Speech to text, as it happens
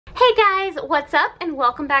Hey guys, what's up and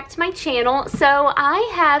welcome back to my channel. So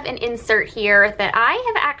I have an insert here that I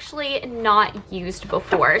have actually not used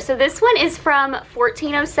before. So this one is from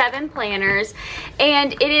 1407 Planners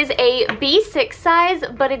and it is a B6 size,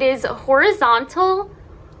 but it is horizontal,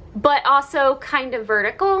 but also kind of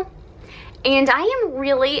vertical. And I am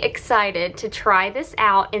really excited to try this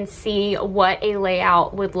out and see what a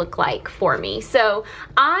layout would look like for me. So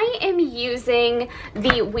I am using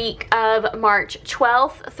the week of March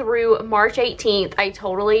 12th through March 18th. I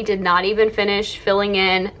totally did not even finish filling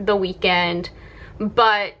in the weekend,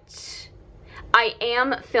 but I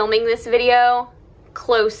am filming this video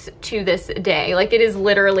close to this day. Like, it is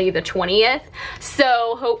literally the 20th.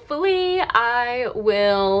 So hopefully I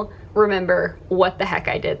will remember what the heck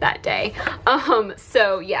I did that day.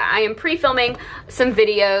 So yeah, I am pre-filming some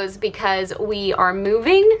videos because we are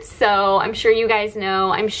moving. So I'm sure you guys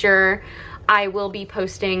know, I'm sure I will be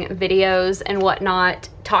posting videos and whatnot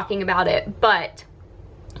talking about it, but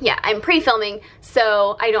yeah, I'm pre-filming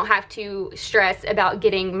so I don't have to stress about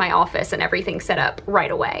getting my office and everything set up right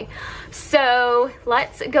away. So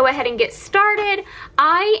let's go ahead and get started.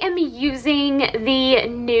 I am using the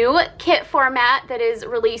new kit format that is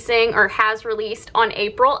releasing or has released on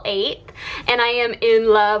April 8th, and I am in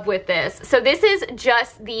love with this. So this is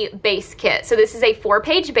just the base kit. So this is a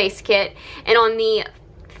 4-page base kit, and on the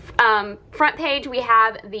front page we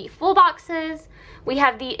have the full boxes. We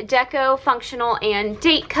have the deco, functional, and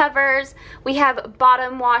date covers. We have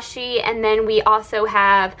bottom washi, and then we also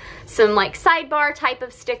have some like sidebar type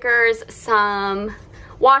of stickers, some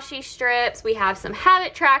washi strips. We have some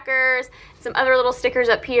habit trackers, some other little stickers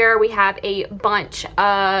up here. We have a bunch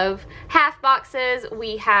of half boxes.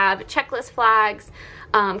 We have checklist flags,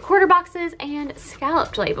 quarter boxes, and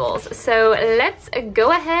scalloped labels. So let's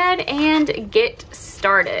go ahead and get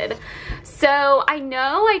started. So I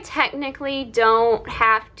know I technically don't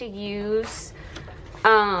have to use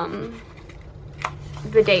the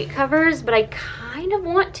date covers, but I kind of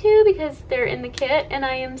want to because they're in the kit and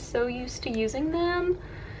I am so used to using them.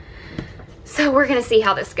 So we're gonna see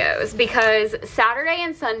how this goes because Saturday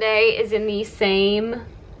and Sunday is in the same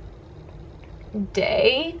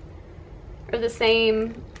day or the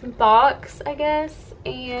same box, I guess,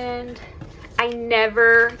 and I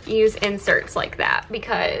never use inserts like that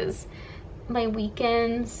because my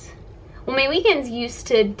weekends used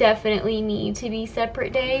to definitely need to be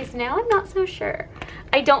separate days. Now I'm not so sure.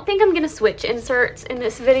 I don't think I'm gonna switch inserts in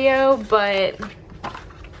this video, but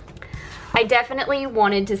I definitely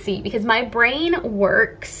wanted to see because my brain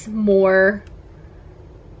works more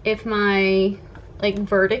if my like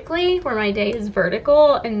vertically, where my day is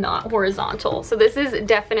vertical and not horizontal. So this is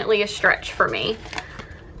definitely a stretch for me,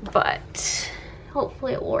 but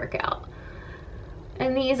hopefully it will work out.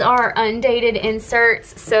 And these are undated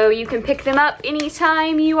inserts, so you can pick them up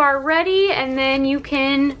anytime you are ready, and then you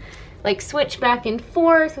can like switch back and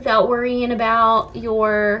forth without worrying about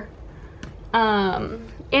your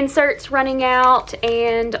inserts running out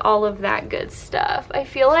and all of that good stuff. I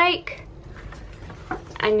feel like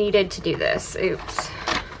I needed to do this. Oops.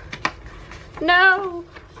 No.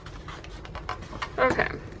 Okay.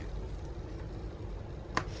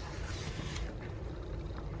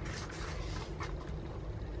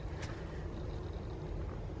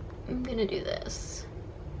 I'm gonna do this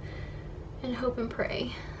and hope and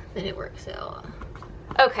pray that it works out.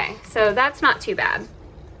 Okay, so that's not too bad.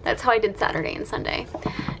 That's how I did Saturday and Sunday.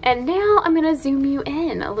 And now I'm gonna zoom you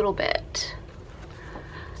in a little bit.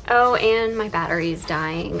 Oh, and my battery's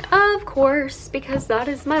dying, of course, because that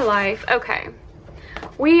is my life. Okay,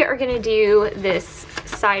 we are gonna do this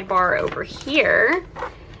sidebar over here,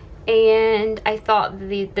 and I thought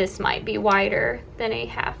this might be wider than a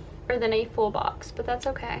half or than a full box, but that's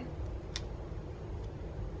okay.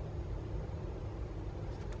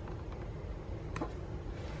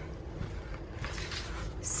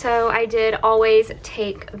 So I did always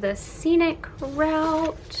take the scenic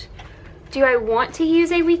route. Do I want to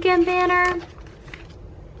use a weekend banner?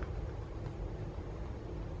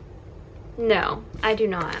 No, I do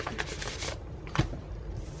not.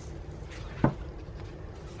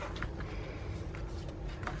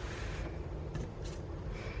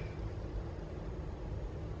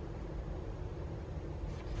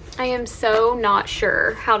 I am so not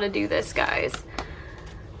sure how to do this, guys.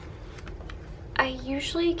 I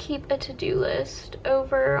usually keep a to-do list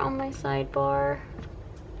over on my sidebar.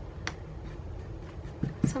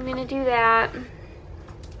 So I'm gonna do that.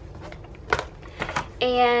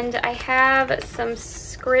 And I have some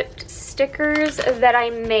script stickers that I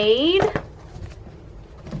made.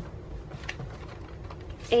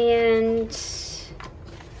 And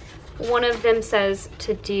one of them says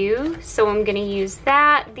to do, so I'm gonna use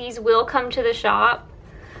that. These will come to the shop.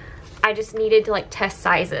 I just needed to like test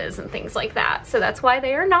sizes and things like that. So that's why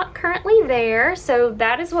they are not currently there. So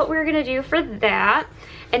that is what we're gonna do for that.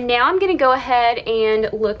 And now I'm gonna go ahead and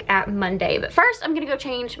look at Monday. But first I'm gonna go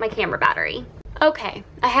change my camera battery. Okay,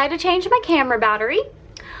 I had to change my camera battery.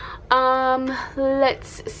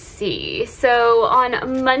 Let's see. So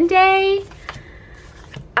on Monday,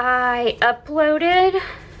 I uploaded.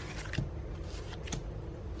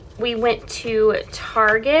 We went to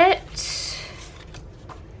Target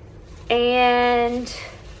and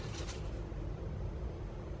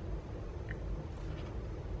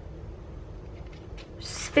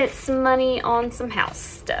spent some money on some house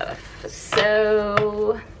stuff.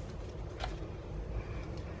 So,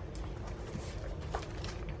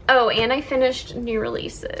 oh, and I finished new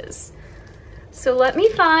releases. So let me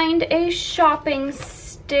find a shopping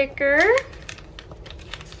sticker.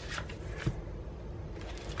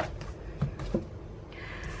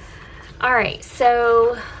 All right,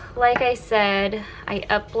 so like I said, I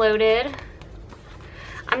uploaded.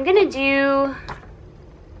 I'm gonna do,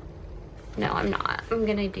 no, I'm not. I'm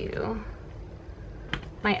gonna do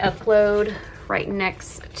my upload right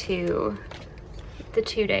next to the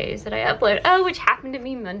 2 days that I upload. Oh, which happened to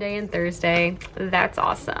be Monday and Thursday. That's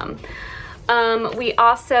awesome. We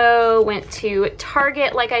also went to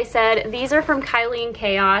Target, like I said. These are from Kylie and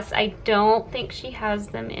Chaos. I don't think she has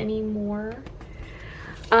them anymore.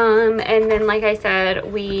 And then, like I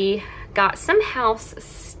said, we got some house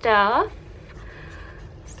stuff.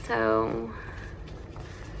 So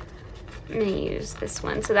I'm gonna use this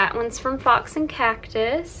one. So that one's from Fox and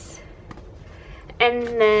Cactus. And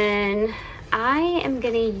then I am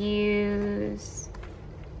gonna use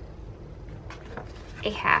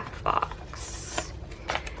a half box.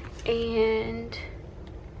 And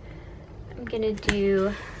I'm gonna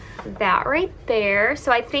do that right there.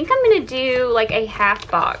 So I think I'm gonna do like a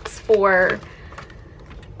half box for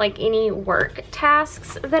like any work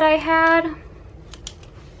tasks that I had.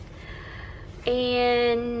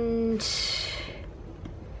 And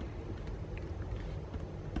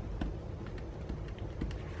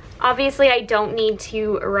obviously I don't need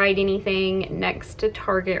to write anything next to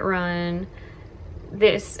Target Run.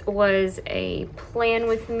 This was a plan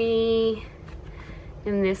with me,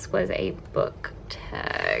 and this was a book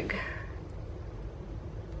tag.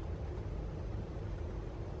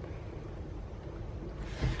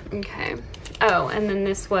 Okay. Oh, and then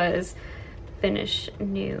this was finish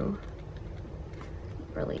new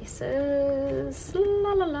releases.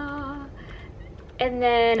 La la la. And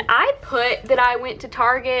then I put that I went to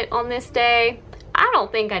Target on this day. I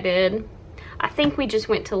don't think I did. I think we just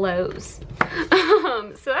went to Lowe's.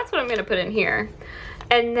 So that's what I'm gonna put in here.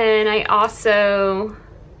 And then I also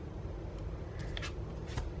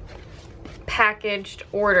packaged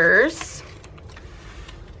orders.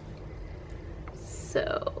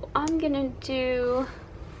 So I'm gonna do,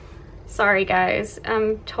 sorry guys,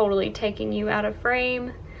 I'm totally taking you out of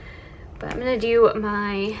frame, but I'm gonna do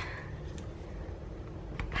my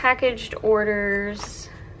packaged orders.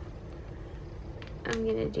 I'm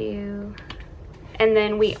gonna do, and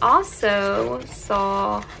then we also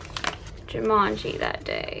saw Jumanji that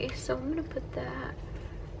day. So I'm gonna put that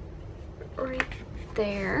right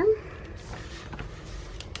there.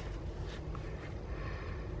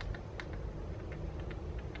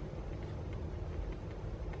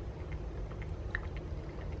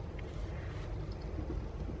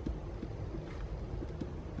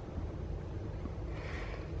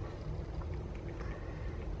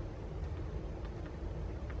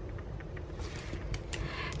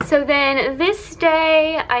 So then this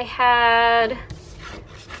day I had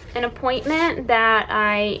an appointment that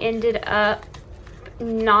I ended up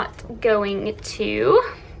not going to.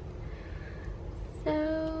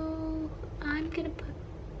 So I'm gonna put,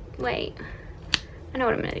 wait, I know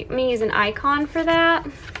what I'm gonna do. I'm gonna use an icon for that.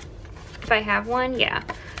 If I have one, yeah.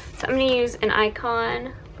 So I'm gonna use an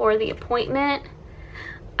icon for the appointment.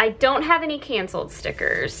 I don't have any canceled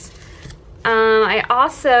stickers. I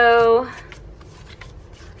also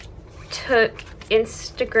took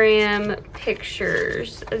Instagram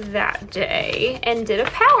pictures that day and did a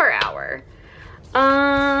power hour.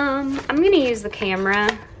 I'm gonna use the camera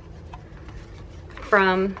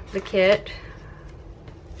from the kit,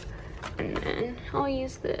 and then I'll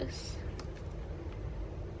use this.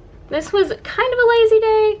 This was kind of a lazy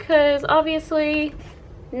day because obviously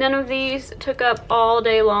none of these took up all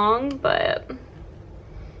day long, but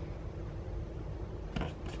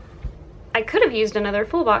I could have used another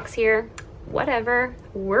full box here. Whatever,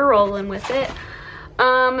 we're rolling with it.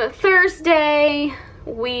 Thursday,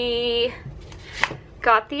 we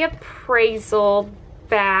got the appraisal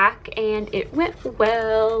back and it went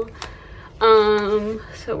well.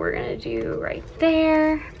 So we're gonna do right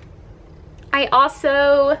there. I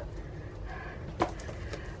also,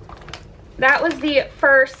 that was the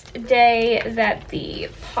first day that the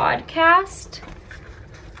podcast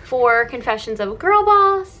for Confessions of a Girl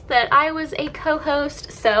Boss that I was a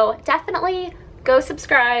co-host, so definitely go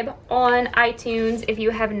subscribe on iTunes if you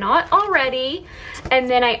have not already. And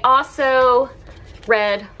then I also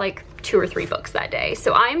read like 2 or 3 books that day,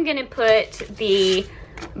 so I'm gonna put the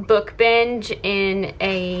book binge in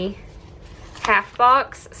a half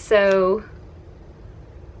box, so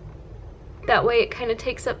that way it kind of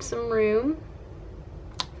takes up some room.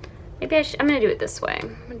 Maybe I'm gonna do it this way.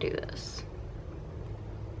 I'm gonna do this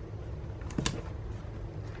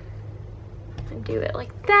and do it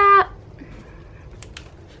like that.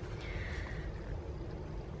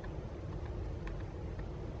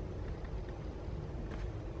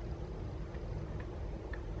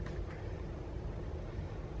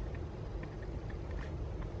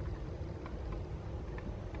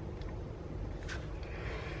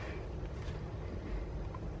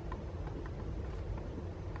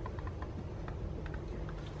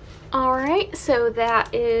 All right, so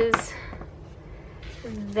that is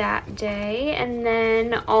that day. And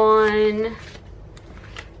then on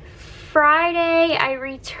Friday, I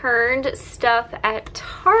returned stuff at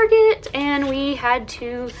Target and we had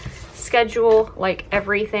to schedule like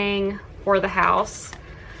everything for the house.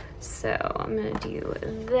 So I'm gonna do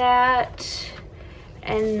that.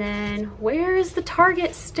 And then where's the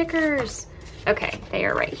Target stickers? Okay, they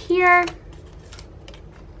are right here.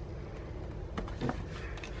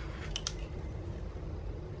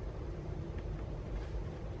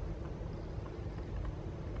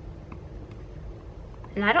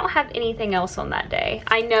 And I don't have anything else on that day.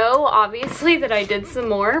 I know, obviously, that I did some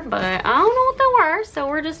more, but I don't know what they were, so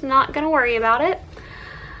we're just not gonna worry about it.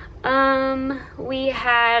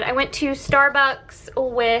 I went to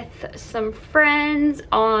Starbucks with some friends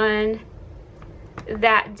on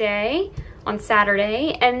that day, on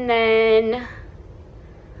Saturday, and then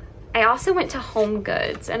I also went to Home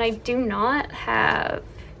Goods, and I do not have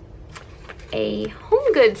a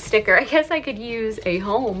Home Goods sticker. I guess I could use a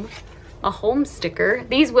home sticker.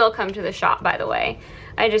 These will come to the shop, by the way.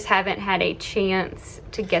 I just haven't had a chance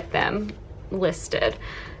to get them listed.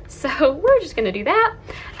 So we're just gonna do that.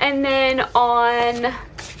 And then on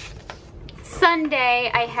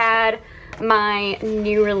Sunday, I had my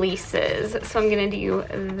new releases. So I'm gonna do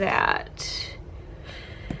that.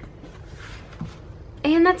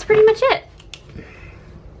 And that's pretty much it.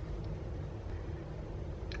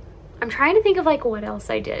 I'm trying to think of like what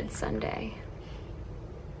else I did Sunday.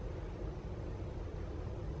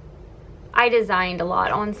 I designed a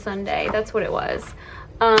lot on Sunday. That's what it was.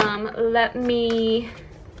 Let me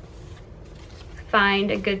find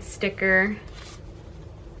a good sticker.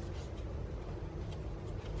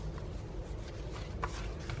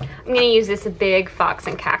 I'm gonna use this big Fox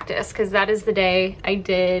and Cactus because that is the day I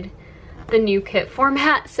did the new kit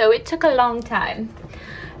format, so it took a long time.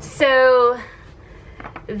 So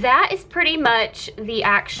that is pretty much the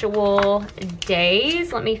actual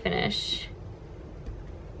days. Let me finish.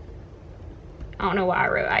 I don't know why I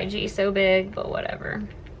wrote IG so big, but whatever.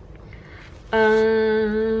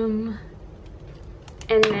 And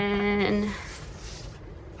then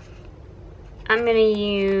I'm gonna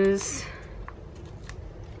use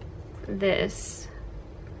this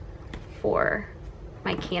for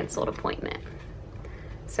my canceled appointment.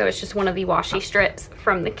 So it's just one of the washi strips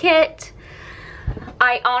from the kit.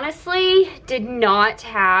 I honestly did not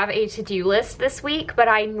have a to-do list this week, but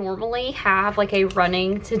I normally have like a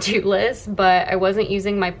running to-do list, but I wasn't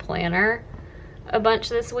using my planner a bunch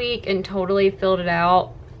this week and totally filled it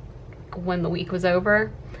out when the week was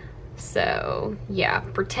over. So yeah,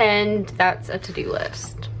 pretend that's a to-do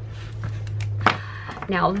list.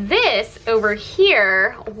 Now this over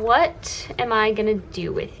here, what am I gonna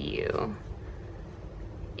do with you?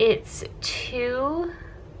 It's too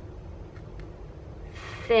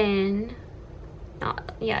thin.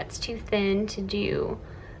 It's too thin to do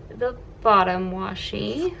the bottom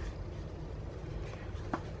washi.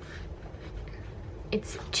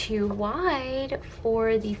 It's too wide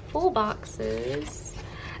for the full boxes.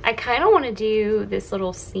 I kind of want to do this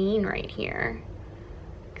little scene right here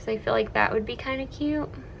because I feel like that would be kind of cute.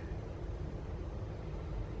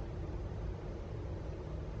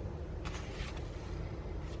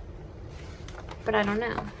 But I don't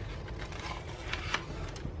know.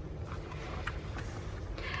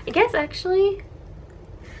 I guess actually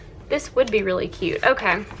this would be really cute.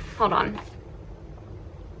 Okay, hold on.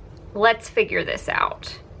 Let's figure this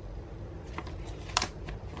out.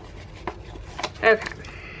 Okay,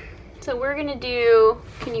 so we're gonna do,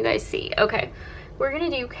 can you guys see? Okay, we're gonna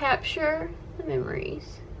do capture the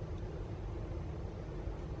memories.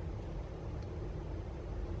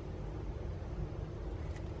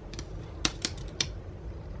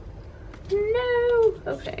 No,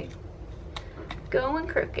 okay. Going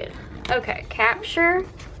crooked. Okay, capture,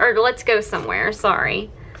 or let's go somewhere, sorry.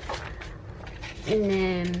 And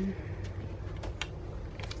then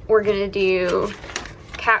we're gonna do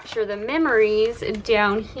capture the memories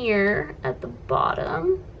down here at the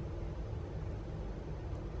bottom.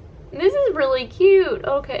 This is really cute.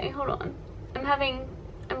 Okay, hold on.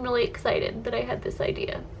 I'm really excited that I had this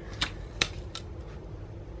idea.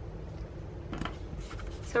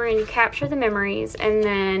 So we're gonna capture the memories, and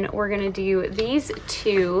then we're gonna do these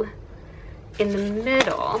two in the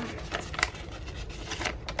middle.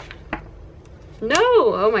 No,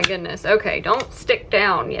 oh my goodness. Okay, don't stick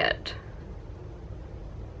down yet.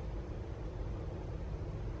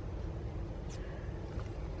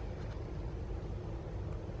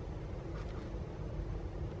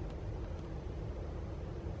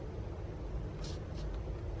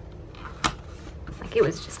 Like it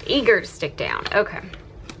was just eager to stick down. Okay.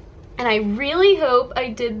 And I really hope I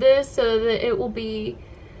did this so that it will be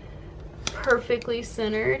perfectly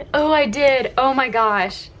centered. Oh, I did. Oh my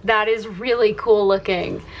gosh, that is really cool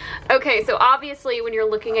looking. Okay, so obviously when you're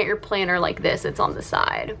looking at your planner like this, it's on the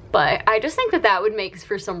side, but I just think that that would make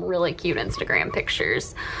for some really cute Instagram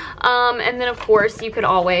pictures. And then of course you could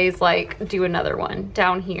always like do another one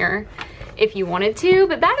down here if you wanted to,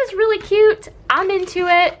 but that is really cute. I'm into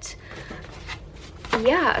it.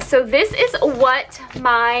 Yeah, so this is what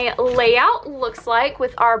my layout looks like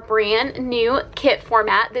with our brand new kit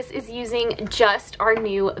format. This is using just our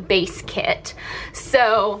new base kit.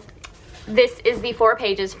 So this is the 4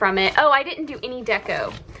 pages from it. Oh, I didn't do any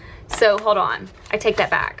deco. So hold on, I take that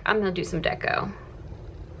back. I'm gonna do some deco.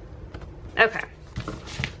 Okay,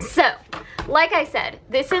 so like I said,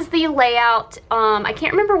 this is the layout. I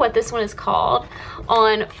can't remember what this one is called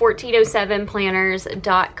on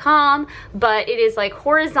 1407planners.com, but it is like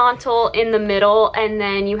horizontal in the middle, and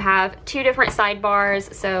then you have 2 different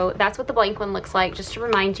sidebars. So that's what the blank one looks like, just to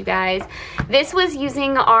remind you guys. This was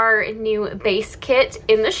using our new base kit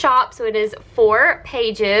in the shop, so it is 4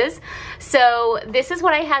 pages. So this is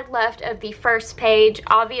what I had left of the first page.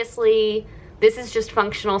 Obviously, this is just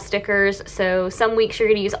functional stickers, so some weeks you're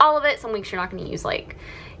gonna use all of it, some weeks you're not gonna use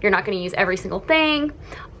you're not gonna use every single thing.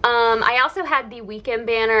 I also had the weekend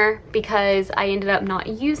banner because I ended up not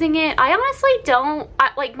using it. I honestly don't,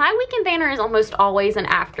 like my weekend banner is almost always an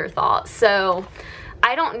afterthought, so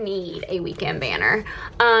I don't need a weekend banner.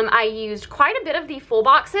 I used quite a bit of the full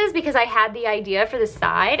boxes because I had the idea for the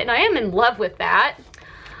side, and I am in love with that.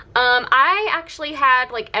 I actually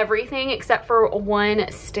had like everything except for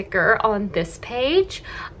 1 sticker on this page,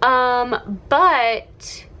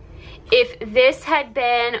 but if this had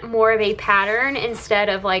been more of a pattern instead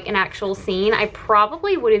of like an actual scene, I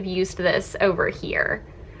probably would have used this over here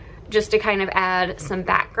just to kind of add some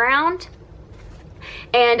background.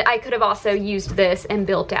 And I could have also used this and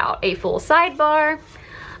built out a full sidebar.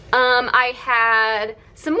 I had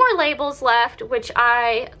some more labels left, which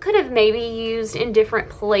I could have maybe used in different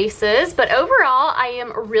places, but overall I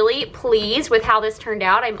am really pleased with how this turned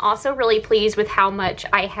out. I'm also really pleased with how much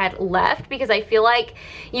I had left, because I feel like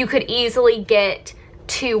you could easily get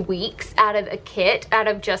 2 weeks out of a kit, out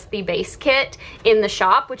of just the base kit in the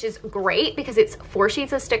shop, which is great because it's 4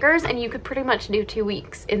 sheets of stickers and you could pretty much do 2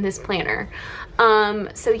 weeks in this planner.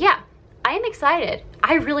 So yeah, I am excited.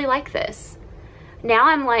 I really like this. Now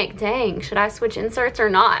I'm like, dang, should I switch inserts or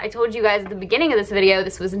not? I told you guys at the beginning of this video,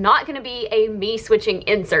 this was not gonna be a me switching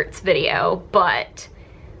inserts video, but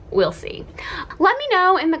we'll see. Let me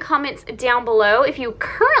know in the comments down below if you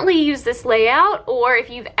currently use this layout or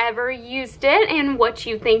if you've ever used it and what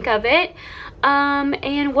you think of it.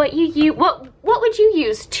 And what would you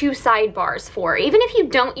use 2 sidebars for? Even if you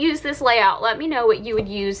don't use this layout, let me know what you would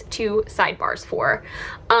use 2 sidebars for.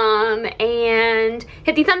 And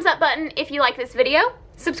hit the thumbs up button if you like this video.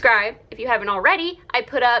 Subscribe if you haven't already. I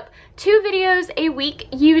put up 2 videos a week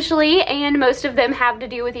usually, and most of them have to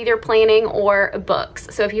do with either planning or books.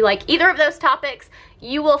 So if you like either of those topics,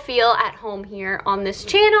 you will feel at home here on this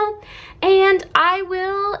channel. And I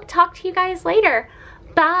will talk to you guys later.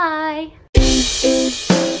 Bye.